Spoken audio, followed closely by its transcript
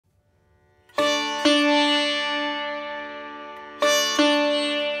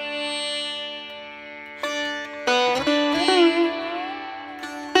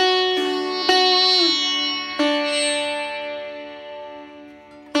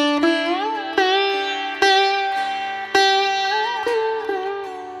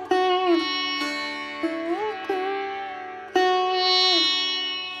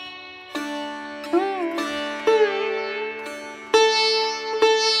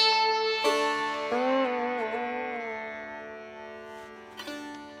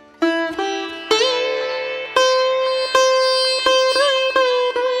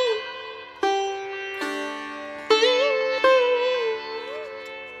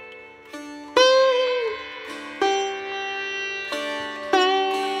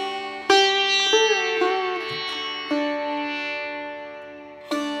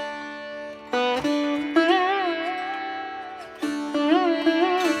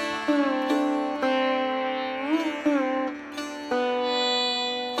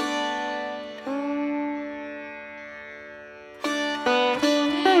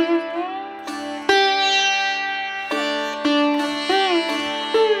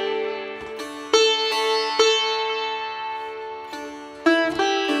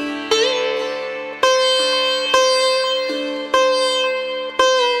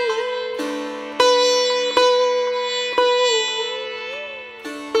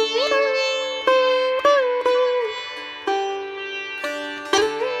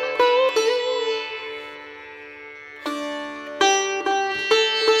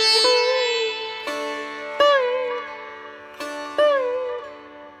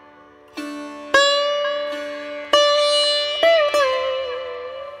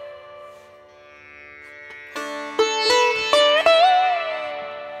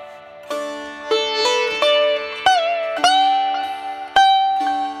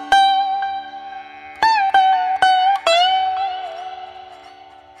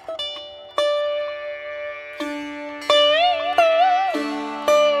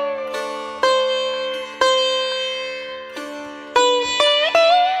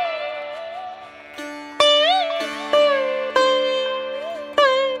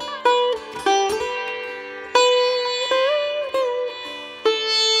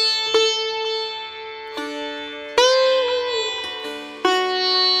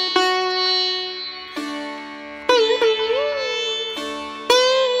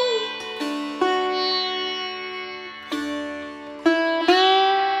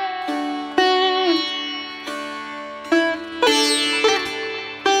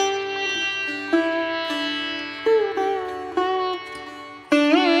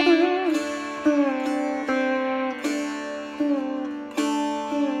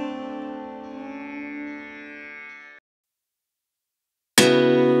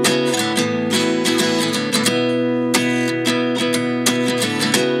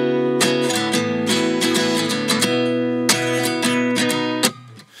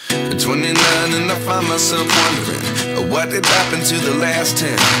last 10.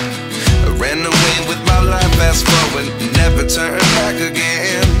 I ran away with my life, fast forward, never turn back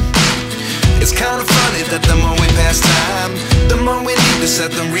again. It's kinda funny that the more we pass time, the more we need to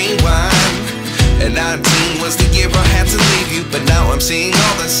set the rewind. And 19 was the year I had to leave you, but now I'm seeing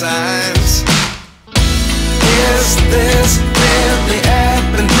all the signs. Is this really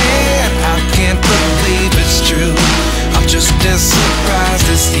happening? I can't believe it's true. I'm just as surprised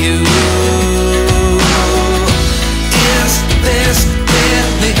as you. Is this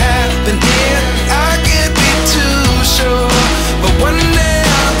really happening? I can't be too sure, but one day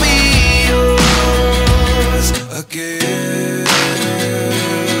I'll be yours again.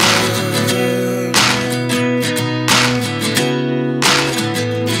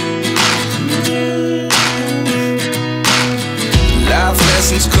 Life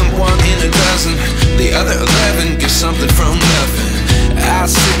lessons come one in a dozen. The other 11 get something from nothing. I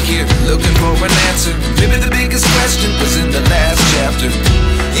sit here looking for an answer. Maybe the biggest question was in the last chapter.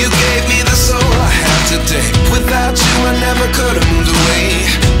 You gave me the soul I have today. Without you I never could have moved away.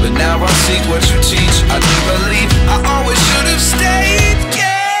 But now I see what you teach. I do believe I always should have stayed.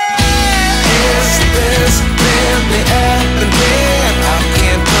 Yeah. Is this really happening? I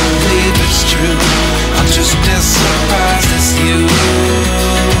can't believe it's true. I'm just as surprised as you.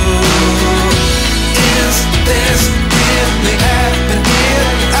 Is this really happening?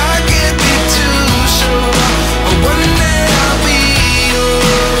 I can't be too sure, but one day I'll be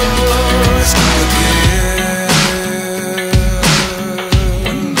yours again.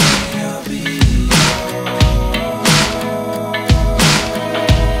 One day I'll be yours.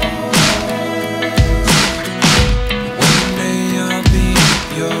 One day I'll be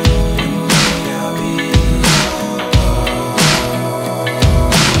yours. I'll be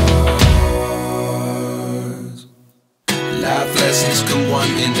yours. Life lessons come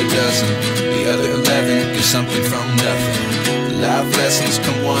one in a dozen. The other 11 get something from nothing. Life lessons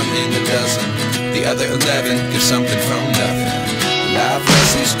come one in a dozen. The other 11 get something from nothing. Life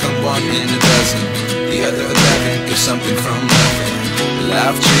lessons come one in a dozen. The other 11 get something from nothing.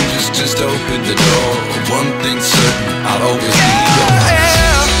 Life changes just open the door. One thing's certain, I'll always be yours.